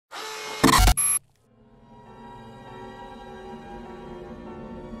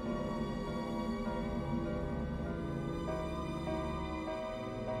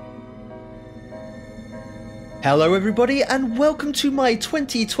Hello everybody and welcome to my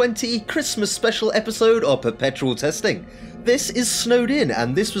 2020 Christmas special episode of Perpetual Testing. This is Snowed In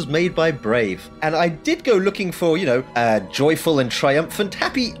and this was made by Brave. And I did go looking for, a joyful and triumphant,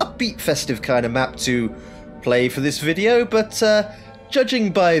 happy, upbeat, festive kind of map to play for this video, but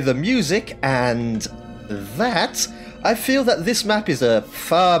judging by the music and that, I feel that this map is a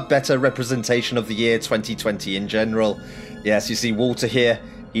far better representation of the year 2020 in general. Yes, you see Walter here.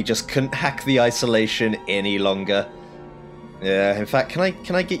 He just couldn't hack the isolation any longer. Yeah, in fact, can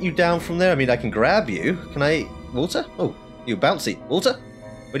I get you down from there? I mean, I can grab you. Can I... Walter? Oh, you bouncy. Walter?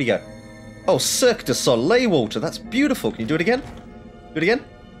 Where'd he go? Oh, Cirque du Soleil, Walter. That's beautiful. Can you do it again? Do it again?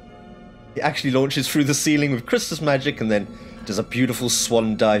 He actually launches through the ceiling with Christmas magic and then does a beautiful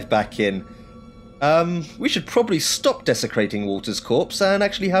swan dive back in. We should probably stop desecrating Walter's corpse and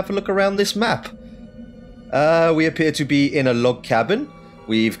actually have a look around this map. We appear to be in a log cabin.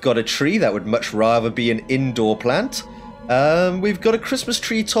 We've got a tree that would much rather be an indoor plant. We've got a Christmas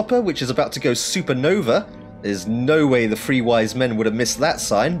tree topper, which is about to go supernova. There's no way the three wise men would have missed that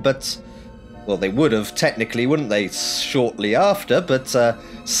sign, but... well, they would have, technically, wouldn't they, shortly after, but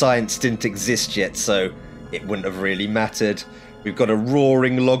science didn't exist yet, so it wouldn't have really mattered. We've got a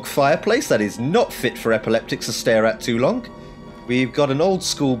roaring log fireplace that is not fit for epileptics to stare at too long. We've got an old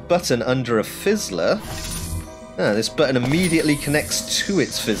school button under a fizzler. This button immediately connects to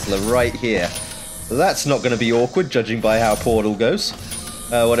its fizzler right here. So that's not going to be awkward, judging by how Portal goes.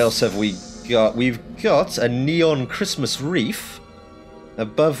 What else have we got? We've got a neon Christmas wreath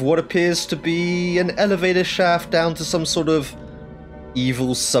above what appears to be an elevator shaft down to some sort of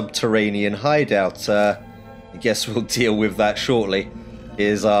evil subterranean hideout. I guess we'll deal with that shortly.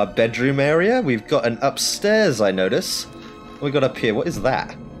 Here's our bedroom area. We've got an upstairs, I notice. What we got up here? What is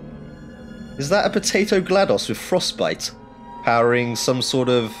that? Is that a potato GLaDOS with frostbite? Powering some sort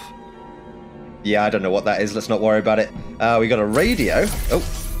of... yeah, I don't know what that is. Let's not worry about it. We got a radio. Oh,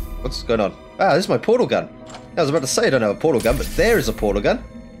 what's going on? Ah, this is my portal gun. I was about to say I don't have a portal gun, but there is a portal gun.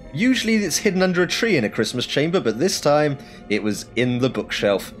 Usually it's hidden under a tree in a Christmas chamber, but this time it was in the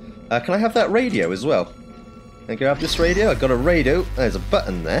bookshelf. Can I have that radio as well? Can I grab this radio? I got a radio. There's a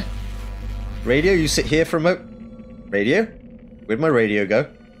button there. Radio, you sit here for a moment. Radio? Where'd my radio go?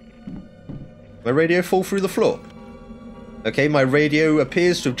 My radio fall through the floor? Okay, my radio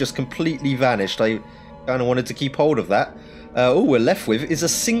appears to have just completely vanished. I kind of wanted to keep hold of that. All we're left with is a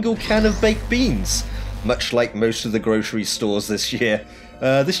single can of baked beans, much like most of the grocery stores this year.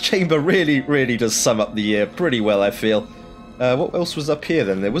 This chamber really does sum up the year pretty well, I feel. What else was up here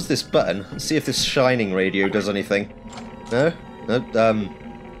then? There was this button. Let's see if this shining radio does anything. No? No?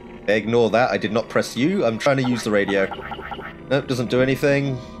 Ignore that. I did not press U. I'm trying to use the radio. Nope, doesn't do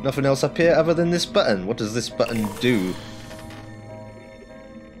anything. Nothing else up here other than this button. What does this button do?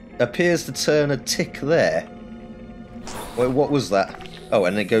 Appears to turn a tick there. Wait, what was that? Oh,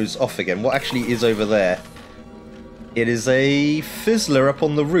 and it goes off again. What actually is over there? It is a fizzler up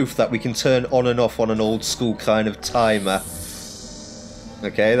on the roof that we can turn on and off on an old school kind of timer.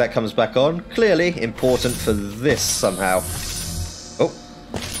 Okay, that comes back on. Clearly important for this somehow. Oh.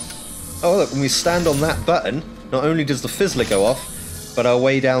 Oh, look, when we stand on that button, not only does the fizzler go off, but our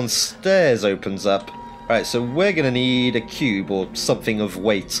way downstairs opens up. Right, so we're going to need a cube or something of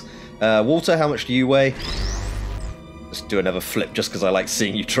weight. Walter, how much do you weigh? Let's do another flip just because I like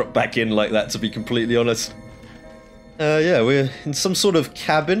seeing you drop back in like that, to be completely honest. Yeah, we're in some sort of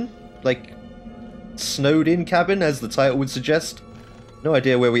cabin, like snowed-in cabin, as the title would suggest. No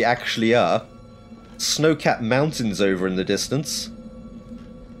idea where we actually are. Snow-capped mountains over in the distance.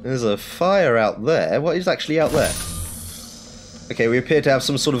 There's a fire out there. What is actually out there? Okay, we appear to have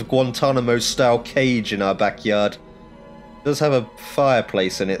some sort of Guantanamo-style cage in our backyard. It does have a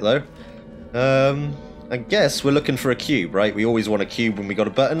fireplace in it, though. I guess we're looking for a cube, right? We always want a cube when we got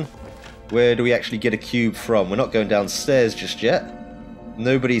a button. Where do we actually get a cube from? We're not going downstairs just yet.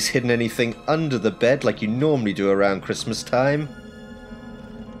 Nobody's hidden anything under the bed like you normally do around Christmas time.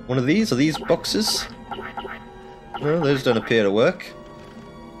 One of these? Are these boxes? No, those don't appear to work.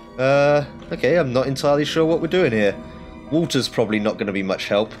 Okay, I'm not entirely sure what we're doing here. Walter's probably not going to be much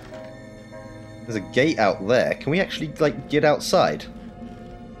help. There's a gate out there. Can we actually, like, get outside?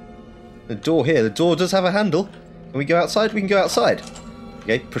 The door here. The door does have a handle. Can we go outside? We can go outside.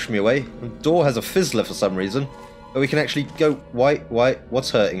 Okay, push me away. The door has a fizzler for some reason. But we can actually go... Why?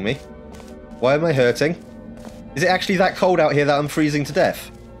 What's hurting me? Why am I hurting? Is it actually that cold out here that I'm freezing to death?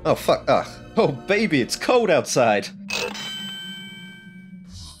 Oh, fuck. Ugh. Oh, baby, it's cold outside.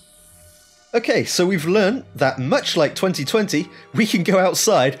 Okay, so we've learned that much like 2020, we can go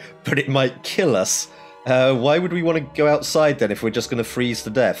outside, but it might kill us. Why would we want to go outside then if we're just going to freeze to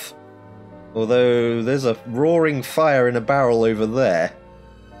death? Although there's a roaring fire in a barrel over there.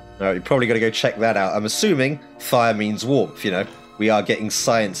 Alright, you're probably got to go check that out. I'm assuming fire means warmth, you know. We are getting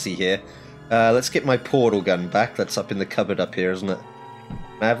sciencey here. Let's get my portal gun back. That's up in the cupboard up here, isn't it?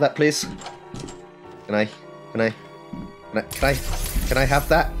 Can I have that, please? Can I have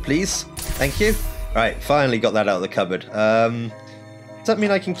that, please? Thank you. Right, finally got that out of the cupboard. Does that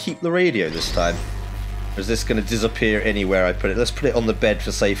mean I can keep the radio this time? Or is this going to disappear anywhere I put it? Let's put it on the bed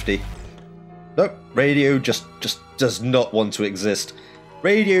for safety. Nope, radio just does not want to exist.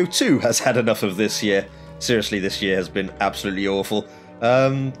 Radio 2 has had enough of this year. Seriously, this year has been absolutely awful.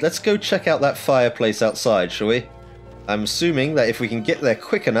 Let's go check out that fireplace outside, shall we? I'm assuming that if we can get there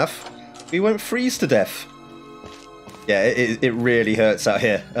quick enough, we won't freeze to death. Yeah, it really hurts out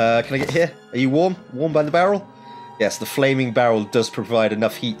here. Can I get here? Are you warm? Warm by the barrel? Yes, the flaming barrel does provide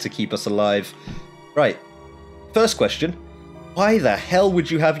enough heat to keep us alive. Right, first question. Why the hell would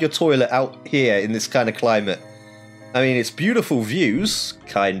you have your toilet out here in this kind of climate? I mean, it's beautiful views,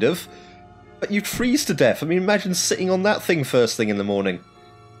 kind of, but you'd freeze to death. I mean, imagine sitting on that thing first thing in the morning.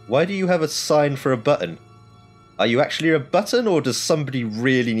 Why do you have a sign for a button? Are you actually a button, or does somebody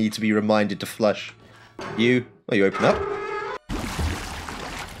really need to be reminded to flush? You open up?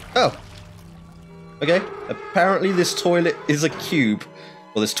 Oh. Okay, apparently this toilet is a cube.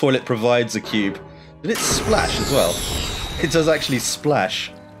 Well, this toilet provides a cube. Did it splash as well? It does actually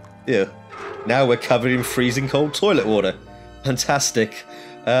splash. Yeah. Now we're covered in freezing cold toilet water. Fantastic.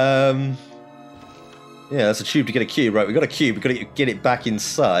 Yeah, that's a tube to get a cube. Right, we've got a cube. We've got to get it back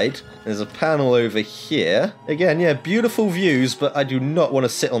inside. There's a panel over here. Again, yeah, beautiful views, but I do not want to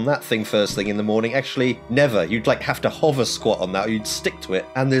sit on that thing first thing in the morning. Actually, never. You'd like have to hover squat on that, or you'd stick to it.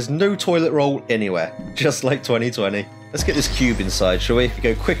 And there's no toilet roll anywhere. Just like 2020. Let's get this cube inside, shall we? If we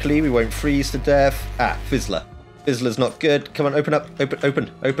go quickly, we won't freeze to death. Ah, Fizzler. Fizzler's not good. Come on, open up.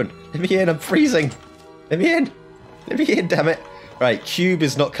 Open. Let me in, I'm freezing. Let me in. Let me in, damn it. Right, cube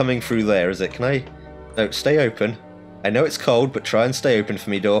is not coming through there, is it? Can I... No, stay open. I know it's cold, but try and stay open for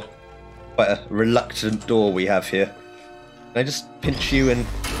me, door. Quite a reluctant door we have here. Can I just pinch you and...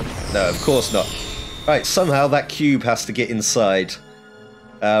 No, of course not. Right, somehow that cube has to get inside.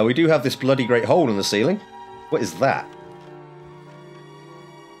 We do have this bloody great hole in the ceiling. What is that?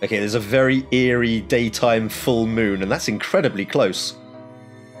 Okay, there's a very eerie daytime full moon, and that's incredibly close.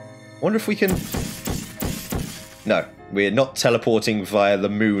 I wonder if we can... No, we're not teleporting via the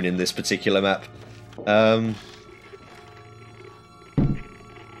moon in this particular map. Don't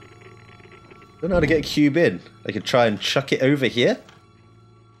know how to get a cube in. I could try and chuck it over here.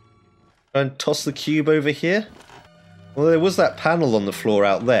 Try and toss the cube over here. Well, there was that panel on the floor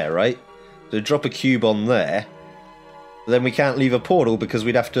out there, right? So drop a cube on there. Then we can't leave a portal because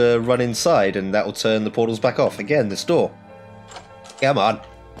we'd have to run inside and that will turn the portals back off. Again, this door. Come on.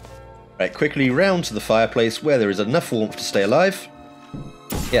 Right, quickly round to the fireplace where there is enough warmth to stay alive.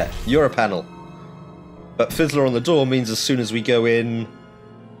 Yeah, you're a panel. But Fizzler on the door means as soon as we go in,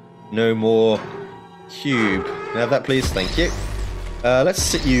 no more cube. Can I have that, please? Thank you. Let's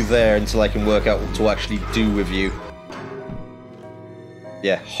sit you there until I can work out what to actually do with you.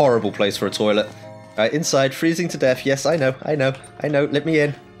 Yeah, horrible place for a toilet. Alright, inside, freezing to death. Yes, I know. Let me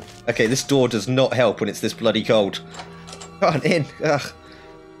in. Okay, this door does not help when it's this bloody cold. Come on, in. Ugh.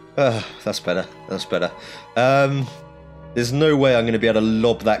 That's better. There's no way I'm going to be able to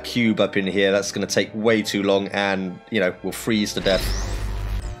lob that cube up in here. That's going to take way too long and, you know, we'll freeze to death.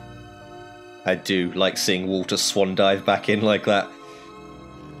 I do like seeing Walter swan dive back in like that.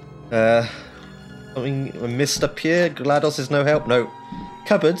 Something I missed up here. GLaDOS is no help. No.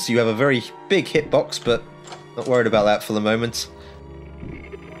 Cupboards, you have a very big hitbox, but not worried about that for the moment.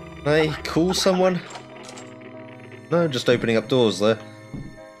 Can I call someone? No, just opening up doors there.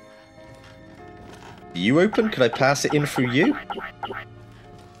 You open? Could I pass it in through you?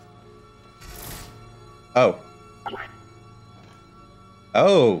 Oh.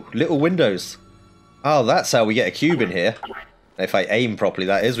 Oh, little windows. Oh, that's how we get a cube in here. If I aim properly,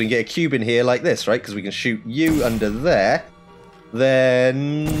 that is. We can get a cube in here like this, right? Because we can shoot you under there.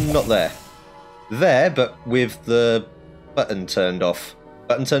 Then... not there. There, but with the button turned off.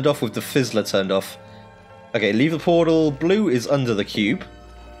 Button turned off with the fizzler turned off. Okay, leave the portal. Blue is under the cube.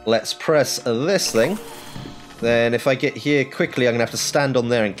 Let's press this thing. Then if I get here quickly, I'm going to have to stand on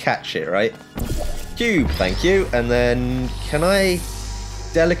there and catch it, right? Cube, thank you. And then can I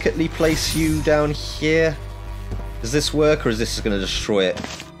delicately place you down here? Does this work, or is this going to destroy it?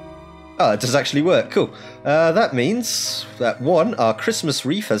 Oh, it does actually work. Cool. That means that, one, our Christmas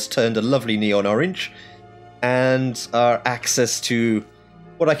wreath has turned a lovely neon orange, and our access to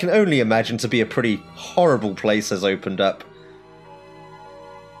what I can only imagine to be a pretty horrible place has opened up.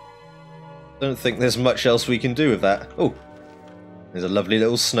 Don't think there's much else we can do with that. Oh, there's a lovely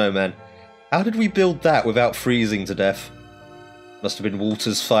little snowman. How did we build that without freezing to death? Must have been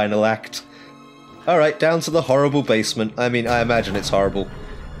Walter's final act. Alright, down to the horrible basement. I mean, I imagine it's horrible.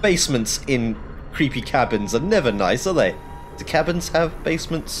 Basements in creepy cabins are never nice, are they? Do cabins have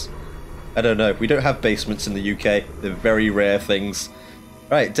basements? I don't know. We don't have basements in the UK. They're very rare things.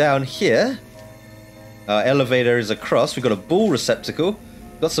 Right, down here. Our elevator is across. We've got a ball receptacle.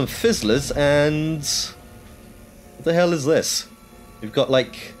 We've got some fizzlers and... what the hell is this? We've got,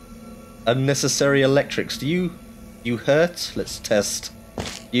 like, unnecessary electrics. Do you hurt? Let's test.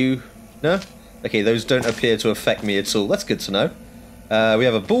 You... no? Okay, those don't appear to affect me at all. That's good to know. We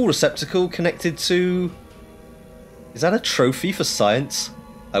have a ball receptacle connected to... is that a trophy for science?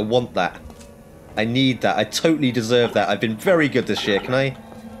 I want that. I need that. I totally deserve that. I've been very good this year. Can I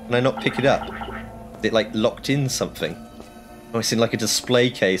not pick it up? Is it, like, locked in something? Oh, it's in, like, a display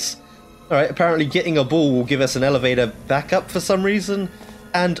case. Alright, apparently getting a ball will give us an elevator back up for some reason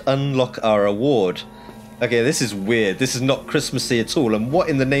and unlock our award. Okay, this is weird. This is not Christmassy at all. And what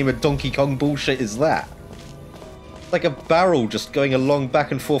in the name of Donkey Kong bullshit is that? Like a barrel just going along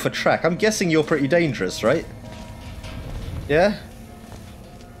back and forth a track. I'm guessing you're pretty dangerous, right? Yeah?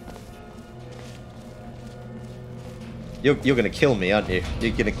 You're gonna kill me, aren't you?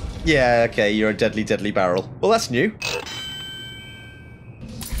 You're gonna... yeah, okay, you're a deadly, deadly barrel. Well, that's new.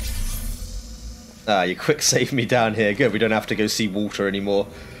 Ah, you quick saved me down here. Good, we don't have to go see Walter anymore.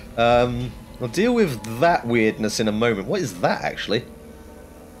 I'll deal with that weirdness in a moment. What is that, actually?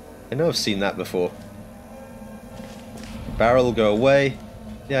 I know I've seen that before. Barrel will go away.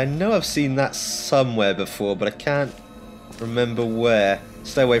 Yeah, I know I've seen that somewhere before, but I can't remember where.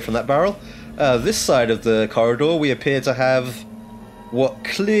 Stay away from that barrel. This side of the corridor, we appear to have what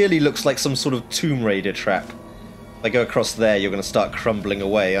clearly looks like some sort of Tomb Raider trap. If I go across there, you're going to start crumbling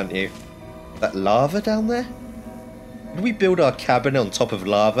away, aren't you? That lava down there? Would we build our cabin on top of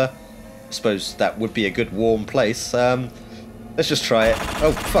lava? I suppose that would be a good warm place. Let's just try it.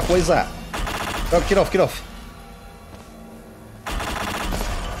 Oh, fuck, what is that? Oh, get off, get off.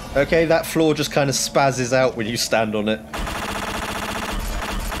 Okay, that floor just kind of spazzes out when you stand on it.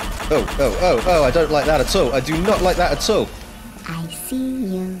 Oh, I don't like that at all. I do not like that at all. I see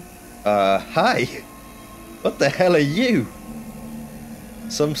you. Hi. What the hell are you?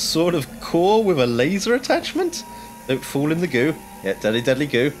 Some sort of core with a laser attachment? Don't fall in the goo. Yeah, deadly, deadly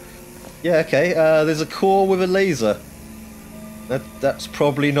goo. Yeah, okay, there's a core with a laser. That's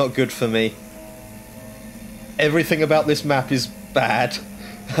probably not good for me. Everything about this map is bad.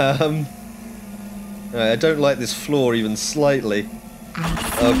 I don't like this floor even slightly.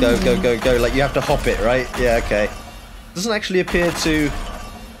 Oh, go, go, go, go. Like, you have to hop it, right? Yeah, okay. Doesn't actually appear to...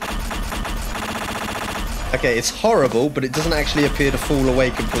 okay, it's horrible, but it doesn't actually appear to fall away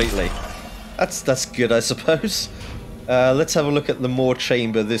completely. That's good, I suppose. Let's have a look at the Moore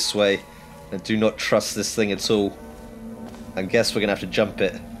chamber this way. I do not trust this thing at all. I guess we're going to have to jump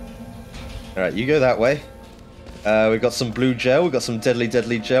it. Alright, you go that way. We've got some blue gel, we've got some deadly,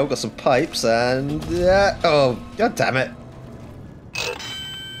 deadly gel, we've got some pipes, and... yeah, oh, god damn it.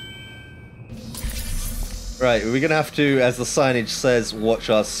 Right, we're going to have to, as the signage says, watch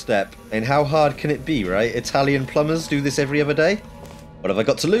our step. And how hard can it be, right? Italian plumbers do this every other day? What have I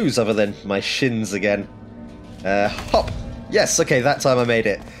got to lose other than my shins again? Hop! Yes, okay, that time I made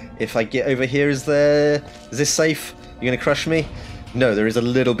it. If I get over here, is this safe? You're going to crush me? No, there is a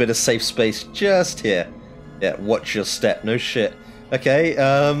little bit of safe space just here. Yeah, watch your step, no shit. Okay,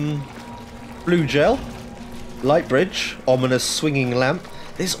 blue gel. Light bridge. Ominous swinging lamp.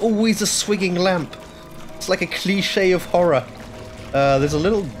 There's always a swinging lamp. It's like a cliche of horror. There's a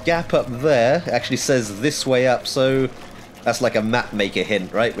little gap up there. It actually says this way up, so that's like a map maker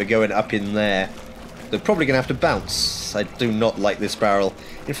hint, right? We're going up in there. They're probably going to have to bounce. I do not like this barrel.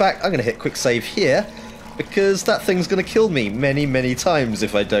 In fact, I'm going to hit quick save here, because that thing's going to kill me many, many times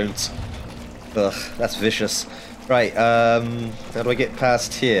if I don't. Ugh, that's vicious. Right, how do I get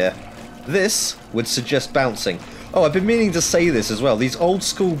past here? This would suggest bouncing. Oh, I've been meaning to say this as well. These old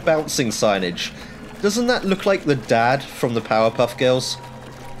school bouncing signage. Doesn't that look like the dad from the Powerpuff Girls?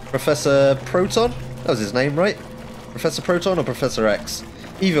 Professor Proton? That was his name, right? Professor Proton or Professor X?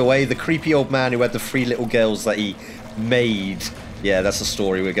 Either way, the creepy old man who had the 3 little girls that he made. Yeah, that's the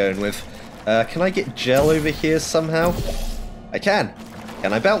story we're going with. Can I get gel over here somehow? I can.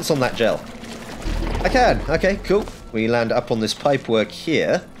 Can I bounce on that gel? I can. Okay, cool. We land up on this pipework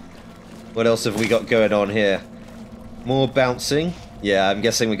here. What else have we got going on here? More bouncing. Yeah, I'm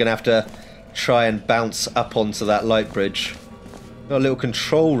guessing we're going to have to try and bounce up onto that light bridge. Got a little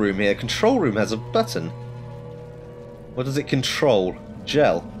control room here. Control room has a button. What does it control?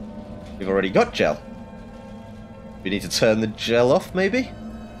 Gel. We've already got gel. We need to turn the gel off, maybe?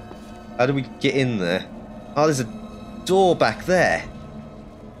 How do we get in there? Oh, there's a door back there.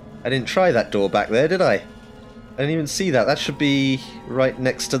 I didn't try that door back there, did I? I didn't even see that. That should be right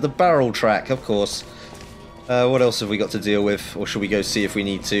next to the barrel track, of course. What else have we got to deal with? Or should we go see if we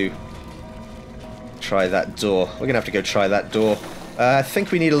need to try that door? We're going to have to go try that door. I think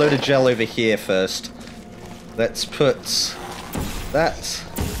we need a load of gel over here first. Let's put that...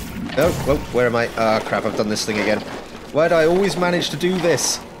 Oh, whoa, where am I? Ah, crap, I've done this thing again. Why do I always manage to do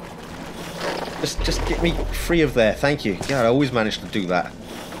this? Just get me free of there, thank you. God, I always manage to do that.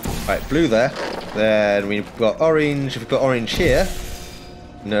 Right, blue there. Then we've got orange. If we put orange here...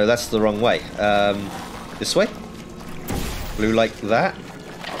 No, that's the wrong way. This way? Blue like that?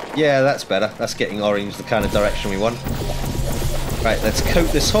 Yeah, that's better. That's getting orange the kind of direction we want. Right, let's coat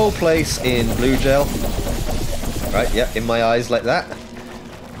this whole place in blue gel. Right, yeah, in my eyes like that.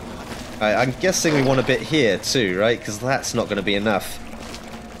 Right, I'm guessing we want a bit here too, right? Because that's not going to be enough.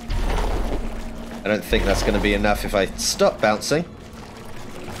 I don't think that's going to be enough if I stop bouncing.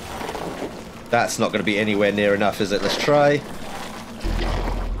 That's not going to be anywhere near enough, is it? Let's try.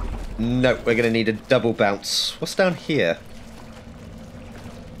 No, we're going to need a double bounce. What's down here?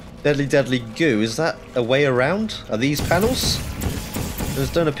 Deadly, deadly goo. Is that a way around? Are these panels? Those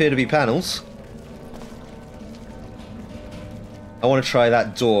don't appear to be panels. I want to try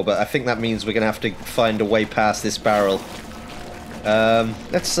that door, but I think that means we're going to have to find a way past this barrel.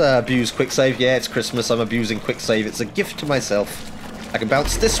 Let's abuse quick save. Yeah, it's Christmas. I'm abusing quick save. It's a gift to myself. I can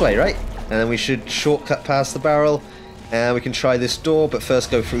bounce this way, right? And then we should shortcut past the barrel. And we can try this door, but first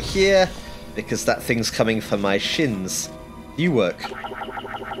go through here, because that thing's coming for my shins. You work.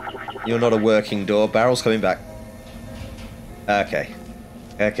 You're not a working door. Barrel's coming back. Okay.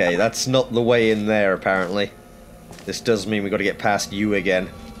 Okay, that's not the way in there, apparently. This does mean we've got to get past you again.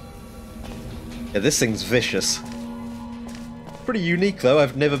 Yeah, this thing's vicious. Pretty unique, though.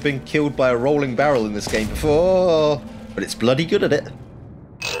 I've never been killed by a rolling barrel in this game before. But it's bloody good at it.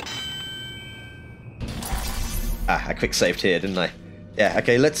 Ah, I quick saved here, didn't I? Yeah,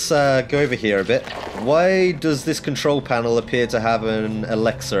 okay, let's go over here a bit. Why does this control panel appear to have an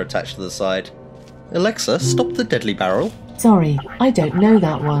Alexa attached to the side? Alexa, stop the deadly barrel. Sorry, I don't know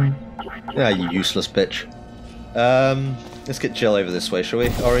that one. Ah, you useless bitch. Let's get gel over this way, shall we?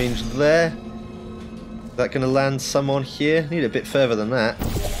 Orange there. Is that going to land some on here? Need a bit further than that.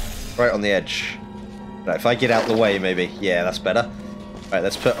 Right on the edge. Right, if I get out the way, maybe. Yeah, that's better. Right,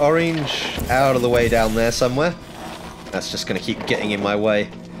 let's put orange out of the way down there somewhere. That's just going to keep getting in my way.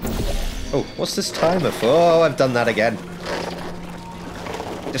 Oh, what's this timer for? Oh, I've done that again.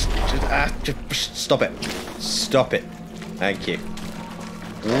 Just stop it. Stop it. Thank you.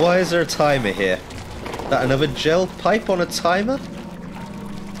 Why is there a timer here? Is that another gel pipe on a timer?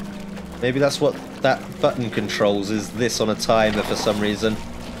 Maybe that's what that button controls, is this on a timer for some reason.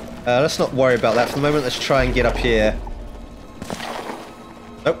 Let's not worry about that for the moment. Let's try and get up here.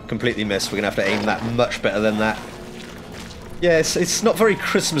 Oh, completely missed. We're going to have to aim that much better than that. Yes, it's not very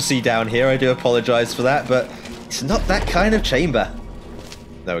Christmassy down here. I do apologise for that, but it's not that kind of chamber.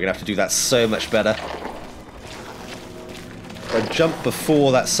 No, we're going to have to do that so much better. So jump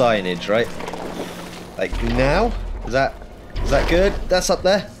before that signage, right? Like now? Is that good? That's up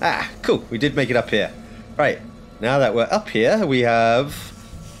there? Ah, cool. We did make it up here. Right. Now that we're up here, we have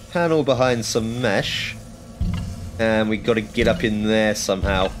panel behind some mesh. And we've got to get up in there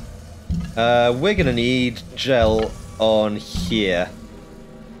somehow. We're going to need gel on here.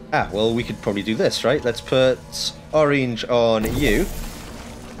 Ah, well, we could probably do this, right? Let's put orange on you.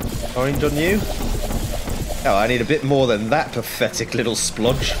 Orange on you. Oh, I need a bit more than that pathetic little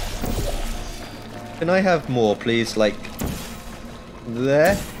splodge. Can I have more, please? Like,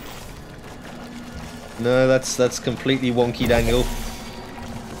 there? No, that's completely wonky dangle.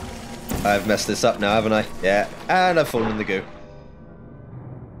 I've messed this up now, haven't I? Yeah, and I've fallen in the goo.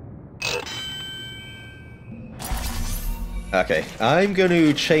 Okay, I'm going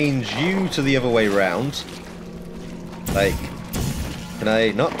to change you to the other way round. Like, can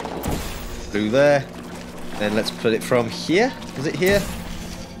I not? Blue there. Then let's put it from here. Is it here?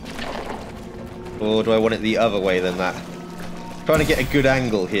 Or do I want it the other way than that? I'm trying to get a good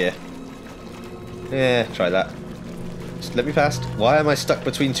angle here. Yeah, try that. Just let me past. Why am I stuck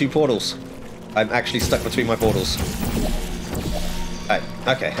between two portals? I'm actually stuck between my portals. Right,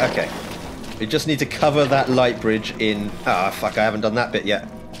 okay, okay. We just need to cover that light bridge in... Ah, fuck, I haven't done that bit yet.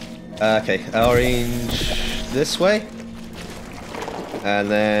 Okay, orange this way. And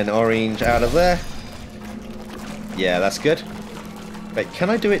then orange out of there. Yeah, that's good. Wait, can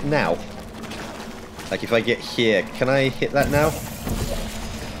I do it now? Like, if I get here, can I hit that now?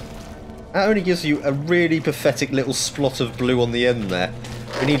 That only gives you a really pathetic little splot of blue on the end there.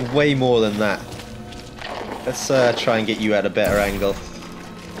 We need way more than that. Let's try and get you at a better angle.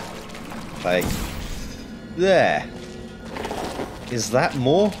 Like, there. Is that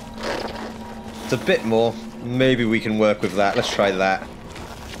more? It's a bit more. Maybe we can work with that. Let's try that.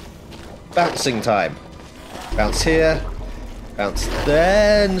 Bouncing time. Bounce here. Bounce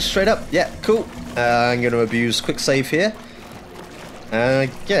then straight up. Yeah, cool. I'm going to abuse quick save here. And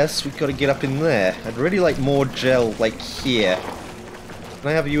I guess we've got to get up in there. I'd really like more gel, like here. Can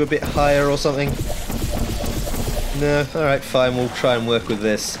I have you a bit higher or something? No? Alright, fine. We'll try and work with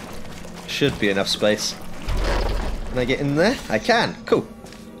this. Should be enough space. Can I get in there? I can. Cool.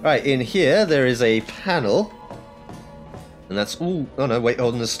 Right, in here there is a panel. And that's... Ooh, oh no, wait,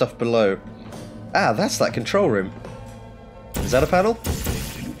 hold on, there's stuff below. Ah, that's that control room. Is that a panel?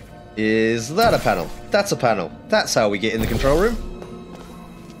 Is that a panel? That's a panel. That's how we get in the control room.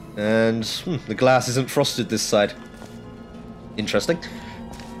 And the glass isn't frosted this side. Interesting.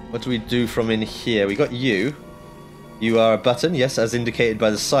 What do we do from in here? We got you. You are a button, yes, as indicated by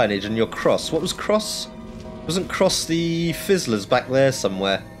the signage, and you're cross. What was cross? Wasn't cross the fizzlers back there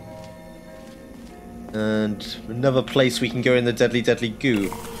somewhere? And another place we can go in the deadly, deadly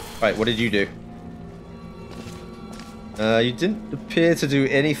goo. Right, what did you do? You didn't appear to do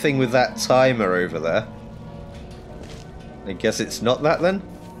anything with that timer over there. I guess it's not that then?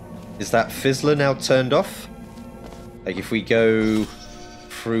 Is that fizzler now turned off? Like if we go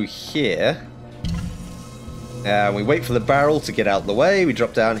through here... and we wait for the barrel to get out of the way, we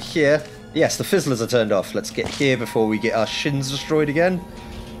drop down here. Yes, the fizzlers are turned off. Let's get here before we get our shins destroyed again.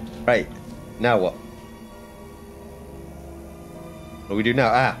 Right, now what? What do we do now?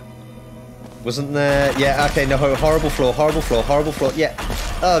 Ah. Wasn't there... Yeah, okay, no, horrible floor, horrible floor, horrible floor. Yeah.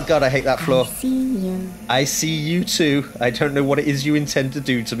 Oh god, I hate that floor. I see you. I see you too. I don't know what it is you intend to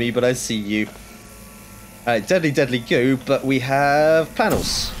do to me, but I see you. Alright, deadly, deadly goo, but we have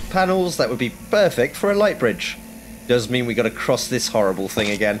panels. Panels that would be perfect for a light bridge. Does mean we gotta cross this horrible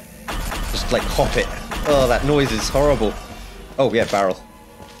thing again. Just like hop it. Oh, that noise is horrible. Oh yeah, barrel.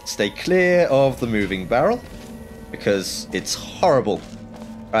 Stay clear of the moving barrel because it's horrible.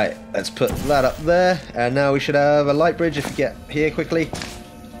 Right, let's put that up there, and now we should have a light bridge if we get here quickly.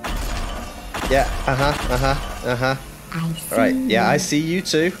 Yeah, I see Right, yeah, you. I see you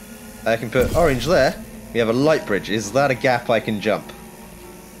too. I can put orange there. We have a light bridge. Is that a gap I can jump?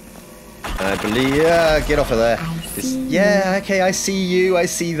 I believe... Yeah, get off of there. Yeah, okay, I see you. I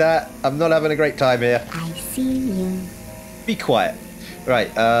see that. I'm not having a great time here. I see you. Be quiet. Right,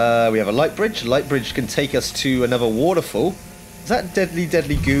 we have a light bridge. Light bridge can take us to another waterfall. Is that deadly,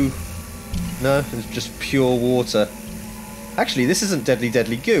 deadly goo? No, it's just pure water. Actually, this isn't deadly,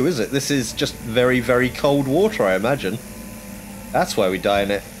 deadly goo, is it? This is just very, very cold water, I imagine. That's why we die in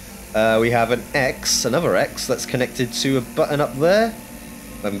it. We have an X, another X, that's connected to a button up there.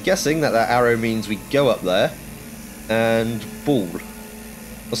 I'm guessing that arrow means we go up there. And ball.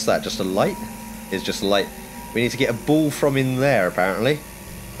 What's that, just a light? It's just a light. We need to get a ball from in there, apparently.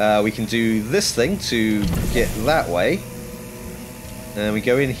 We can do this thing to get that way. And we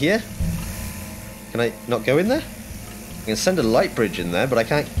go in here. Can I not go in there? I can send a light bridge in there, but I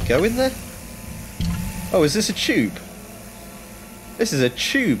can't go in there? Oh, is this a tube? This is a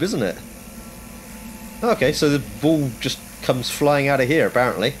tube, isn't it? Okay, so the ball just comes flying out of here,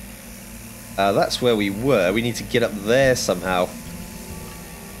 apparently. That's where we were. We need to get up there somehow.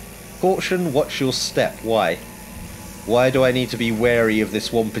 Caution, watch your step. Why? Why do I need to be wary of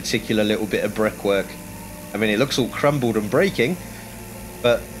this one particular little bit of brickwork? I mean, it looks all crumbled and breaking,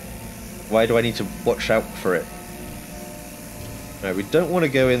 but why do I need to watch out for it? No, we don't want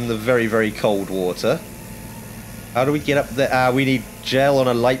to go in the very, very cold water. How do we get up there? Ah, we need gel on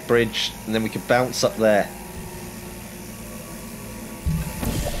a light bridge, and then we can bounce up there.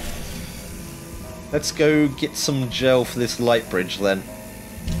 Let's go get some gel for this light bridge then.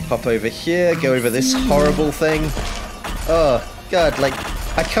 Hop over here, go over this horrible thing. Oh, God, like,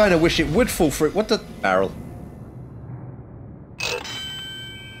 I kind of wish it would fall for it. What the... Barrel.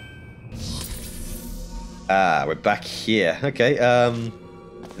 Ah, we're back here. Okay,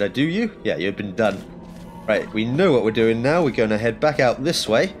 did I do you? Yeah, you've been done. Right, we know what we're doing now. We're going to head back out this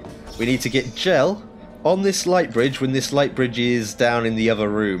way. We need to get gel on this light bridge when this light bridge is down in the other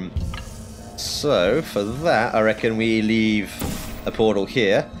room. So, for that, I reckon we leave a portal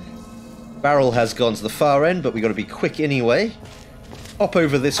here. Barrel has gone to the far end, but we've got to be quick anyway. Hop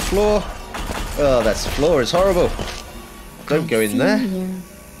over this floor. Oh, that floor is horrible. Don't go in there.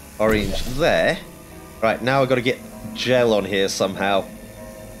 Orange there. Right, now I've got to get gel on here somehow.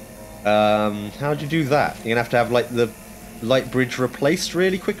 How do you do that? You're going to have like, the light bridge replaced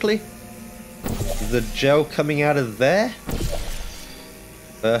really quickly? the gel coming out of there?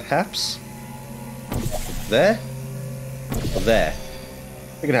 Perhaps? There? Or there?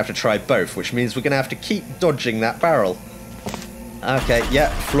 We're going to have to try both, which means we're going to have to keep dodging that barrel. Okay, yeah,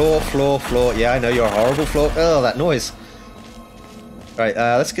 floor, floor, floor. Yeah, I know you're a horrible floor. Oh, that noise. Right,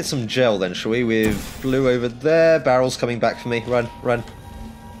 let's get some gel then, shall we? With blue over there. Barrel's coming back for me. Run, run.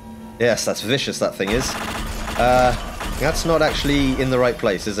 Yes, that's vicious, that thing is. That's not actually in the right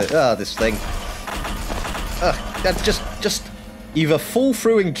place, is it? Ah, this thing. Just either fall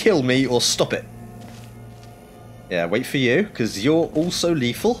through and kill me or stop it. Yeah, wait for you, because you're also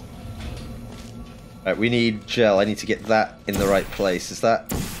lethal. Right, we need gel. I need to get that in the right place. Is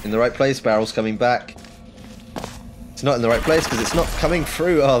that in the right place? Barrel's coming back. It's not in the right place because it's not coming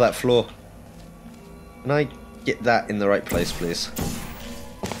through. Oh, that floor. Can I get that in the right place, please?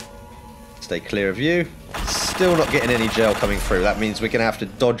 Stay clear of you. Still not getting any gel coming through. That means we're going to have to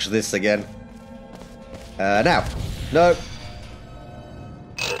dodge this again. Now. No.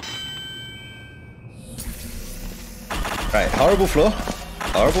 Right, horrible floor.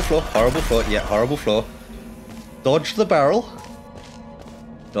 Horrible floor, horrible floor. Yeah, horrible floor. Dodge the barrel.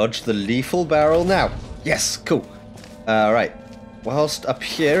 Dodge the lethal barrel now. Yes, cool. Right. Whilst up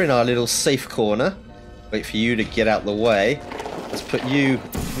here in our little safe corner, wait for you to get out the way. Let's put you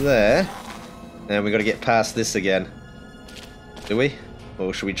there. And we got to get past this again. Do we?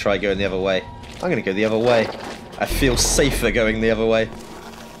 Or should we try going the other way? I'm going to go the other way. I feel safer going the other way.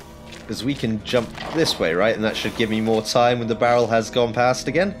 Because we can jump this way, right? And that should give me more time when the barrel has gone past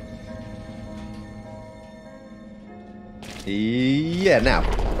again. Yeah, now.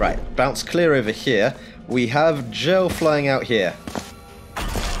 Right, bounce clear over here. We have gel flying out here.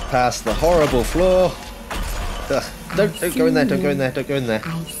 Past the horrible floor. Ugh. Don't go in there, don't go in there, don't go in there.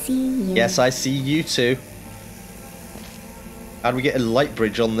 I see you. Yes, I see you too. How do we get a light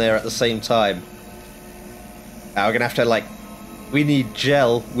bridge on there at the same time? Now we're gonna have to, like... We need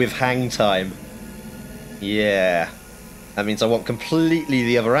gel with hang time. Yeah. That means I want completely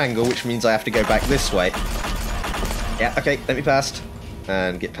the other angle, which means I have to go back this way. Yeah, okay, let me past.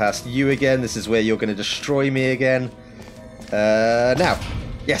 And get past you again. This is where you're going to destroy me again. Now.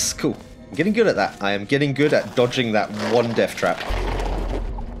 Yes, cool. I'm getting good at that. I am getting good at dodging that one death trap.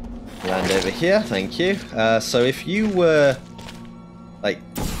 Land over here, thank you. So if you were... like,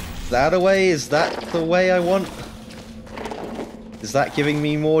 that away, is that the way I want? Is that giving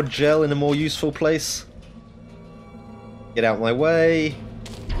me more gel in a more useful place? Get out my way.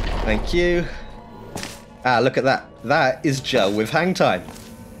 Thank you. Ah, look at that. That is gel with hang time.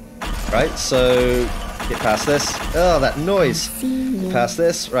 Right, so get past this. Oh, that noise. Get past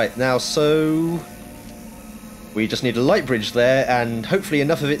this. Right, now, so we just need a light bridge there, and hopefully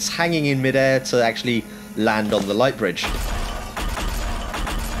enough of it's hanging in midair to actually land on the light bridge.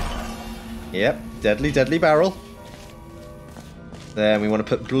 Yep, deadly, deadly barrel. Then we want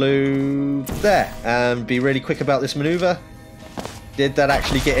to put blue there and be really quick about this maneuver. Did that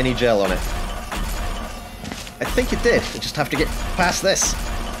actually get any gel on it? I think it did. I just have to get past this.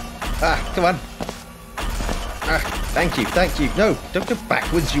 Ah, come on. Ah, thank you, thank you. No, don't go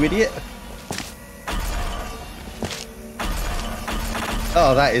backwards, you idiot.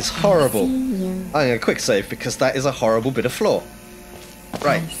 Oh, that is horrible. I'm going to quick save because that is a horrible bit of floor.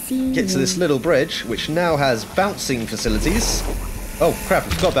 Right, get to this little bridge, which now has bouncing facilities. Oh, crap, I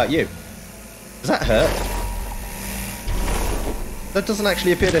forgot about you. Does that hurt? That doesn't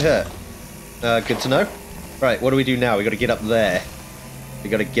actually appear to hurt. Good to know. Right, what do we do now? We got to get up there. We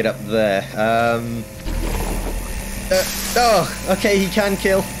got to get up there. Oh, okay, he can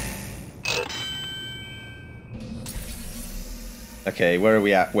kill. Okay, where are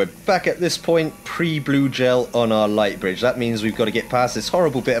we at? We're back at this point, pre-blue gel on our light bridge. That means we've got to get past this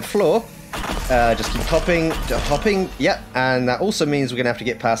horrible bit of floor. Just keep hopping, yep, and that also means we're going to have to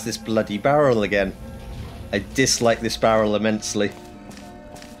get past this bloody barrel again. I dislike this barrel immensely.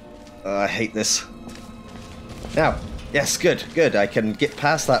 I hate this. Now, yes, good, good, I can get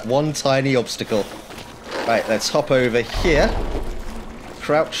past that one tiny obstacle. Right, let's hop over here.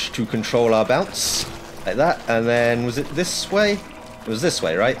 Crouch to control our bounce. Like that, and then, was it this way? It was this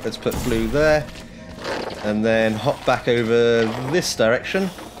way, right? Let's put blue there. And then hop back over this direction.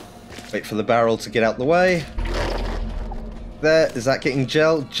 Wait for the barrel to get out the way. There, is that getting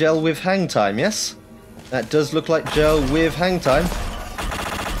gel? Gel with hang time, yes? That does look like gel with hang time.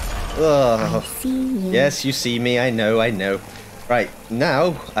 Oh, yes, you see me, I know, I know. Right,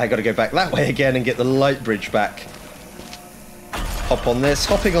 now, I gotta go back that way again and get the light bridge back. Hop on this.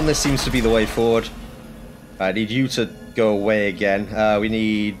 Hopping on this seems to be the way forward. I need you to go away again. We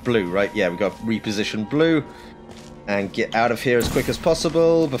need blue, right? Yeah, we got reposition blue. And get out of here as quick as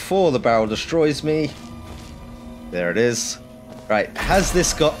possible before the barrel destroys me. There it is. Right, has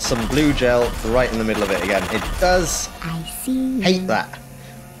this got some blue gel right in the middle of it again? It does. I see you. Hate that.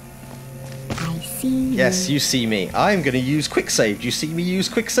 I see you. Yes, you see me. I'm going to use quick save. Do you see me use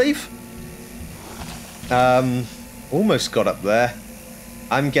quick save? Almost got up there.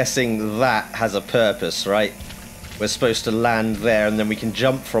 I'm guessing that has a purpose, right? We're supposed to land there and then we can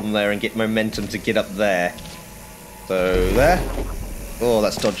jump from there and get momentum to get up there. So there. Oh,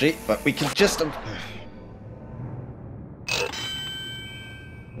 that's dodgy, but we can just...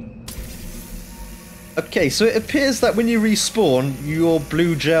 Okay, so it appears that when you respawn, your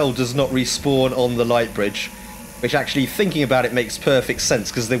blue gel does not respawn on the light bridge. Which actually, thinking about it, makes perfect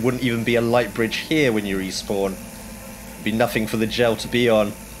sense, because there wouldn't even be a light bridge here when you respawn. There'd be nothing for the gel to be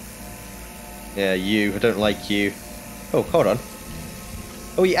on. Yeah, I don't like you. Oh, hold on.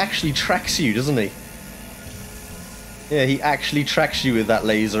 Oh, he actually tracks you, doesn't he? Yeah, he actually tracks you with that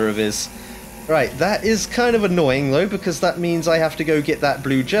laser of his. Right, that is kind of annoying, though, because that means I have to go get that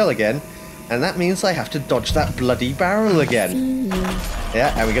blue gel again. And that means I have to dodge that bloody barrel again.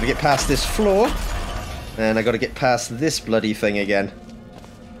 Yeah, and we got to get past this floor. And I got to get past this bloody thing again.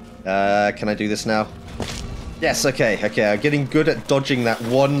 Can I do this now? Yes, okay, I'm getting good at dodging that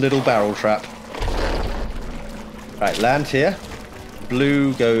one little barrel trap. Right, land here.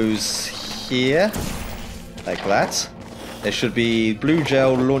 Blue goes here. Like that. There should be blue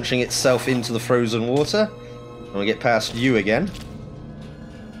gel launching itself into the frozen water. And we'll get past you again.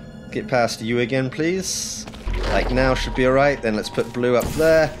 Get past you again, please. Like now should be alright. Then let's put blue up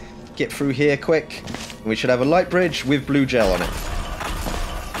there. Get through here quick. And we should have a light bridge with blue gel on it.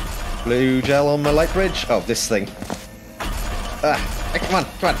 Blue gel on my light bridge. Oh, this thing. Hey, come on.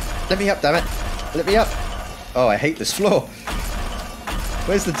 Let me up, damn it. Let me up. Oh, I hate this floor.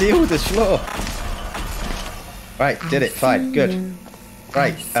 Where's the deal with this floor? Right, did it. Fine, good.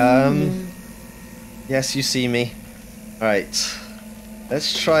 Right, yes, you see me. Alright.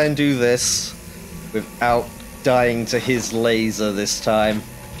 Let's try and do this without dying to his laser this time.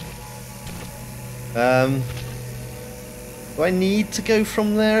 Do I need to go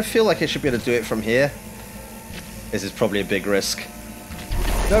from there? I feel like I should be able to do it from here. This is probably a big risk.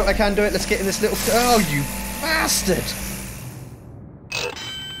 No, I can do it. Let's get in this little... Oh, you bastard!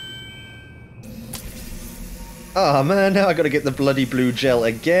 Oh man, now I gotta get the bloody blue gel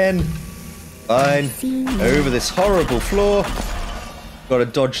again. Fine. Over this horrible floor. Gotta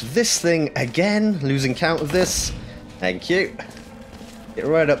dodge this thing again, losing count of this. Thank you. Get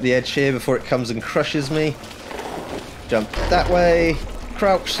right up the edge here before it comes and crushes me. Jump that way.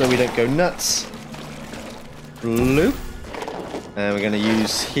 Crouch so we don't go nuts. Blue. And we're gonna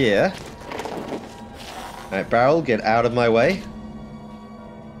use here. Alright, barrel, get out of my way.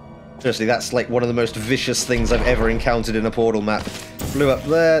 Seriously, that's like one of the most vicious things I've ever encountered in a portal map. Blue up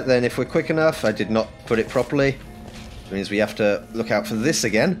there, then if we're quick enough, I did not put it properly. It means we have to look out for this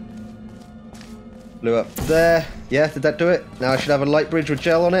again. Blue up there. Yeah, did that do it? Now I should have a light bridge with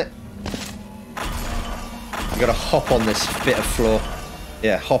gel on it. You gotta hop on this bit of floor.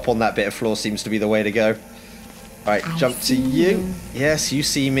 Yeah, hop on that bit of floor seems to be the way to go. Alright, jump to you. Yes, you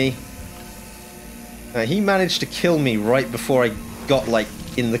see me. He managed to kill me right before I got, like,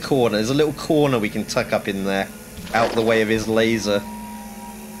 in the corner. There's a little corner we can tuck up in there. Out the way of his laser.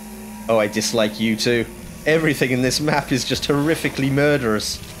 Oh, I dislike you too. Everything in this map is just horrifically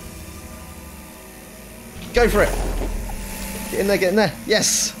murderous. Go for it! Get in there, get in there.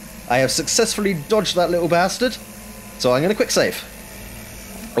 Yes! I have successfully dodged that little bastard. So I'm going to quick save.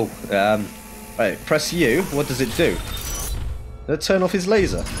 Oh, right, press U. What does it do? Did it turn off his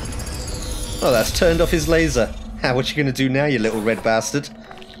laser? Oh, that's turned off his laser. What you going to do now, you little red bastard?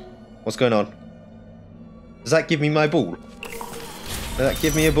 What's going on? Does that give me my ball? Does that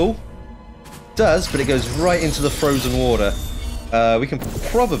give me a ball? It does, but it goes right into the frozen water. We can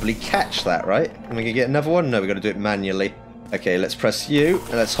probably catch that, right? And we can get another one? No, we've got to do it manually. Okay, let's press U,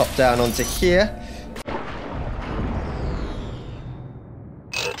 and let's hop down onto here.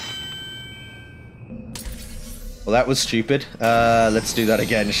 Well, that was stupid. Let's do that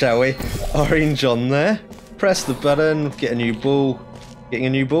again, shall we? Orange on there. Press the button, get a new ball. Getting a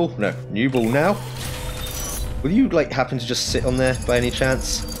new ball? No, new ball now. Will you, like, happen to just sit on there by any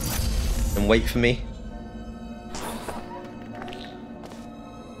chance? And wait for me?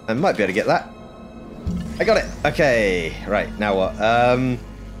 I might be able to get that. I got it! Okay, right, now what?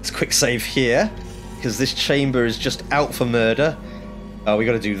 Let's quick save here. Because this chamber is just out for murder. Oh, we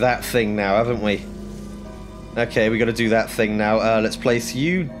gotta do that thing now, haven't we? Okay, we gotta do that thing now. Let's place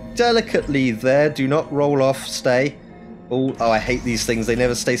you delicately there. Do not roll off, stay. Oh, I hate these things, they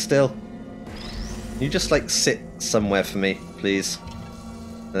never stay still. You just like sit somewhere for me, please.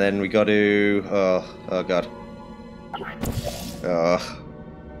 And then we got to... Oh god. Oh.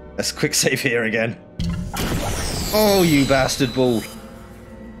 Let's quick save here again. Oh, you bastard ball.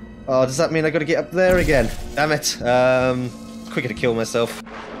 Oh, does that mean I got to get up there again? Damn it. Quicker to kill myself.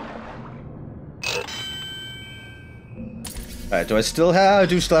 Alright, do I still have... I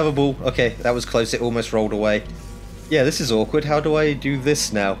do still have a ball. Okay, that was close. It almost rolled away. Yeah, this is awkward. How do I do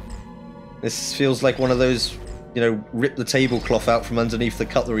this now? This feels like one of those, you know, rip the tablecloth out from underneath the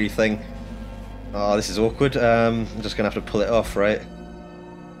cutlery thing. Oh, this is awkward. I'm just going to have to pull it off, right?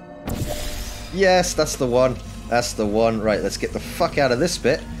 Yes, that's the one. That's the one. Right, let's get the fuck out of this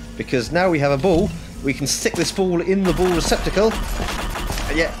bit, because now we have a ball. We can stick this ball in the ball receptacle.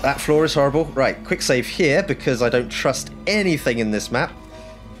 Yeah, that floor is horrible. Right, quick save here, because I don't trust anything in this map.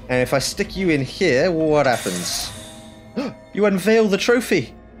 And if I stick you in here, what happens? You unveil the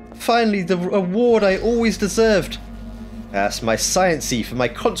trophy! Finally, the award I always deserved! That's my science-y for my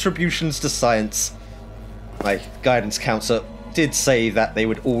contributions to science. My guidance counselor did say that they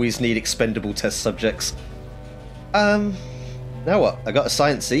would always need expendable test subjects. Now what? I got a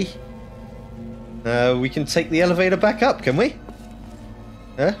science-y. We can take the elevator back up, can we?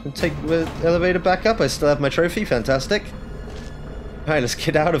 Take the elevator back up. I still have my trophy. Fantastic. Alright, let's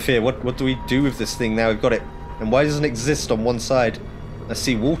get out of here. What do we do with this thing now we've got it? And why doesn't it exist on one side? I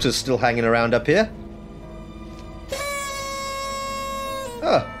see water's still hanging around up here.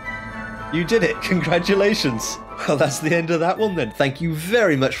 Ah, you did it. Congratulations. Well, that's the end of that one then. Thank you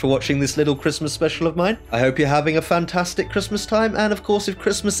very much for watching this little Christmas special of mine. I hope you're having a fantastic Christmas time, and of course if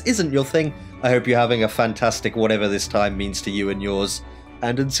Christmas isn't your thing, I hope you're having a fantastic whatever this time means to you and yours.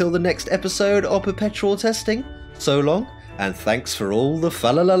 And until the next episode of Perpetual Testing, so long, and thanks for all the fa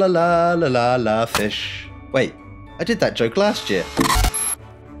la la la la la la la fish. Wait, I did that joke last year.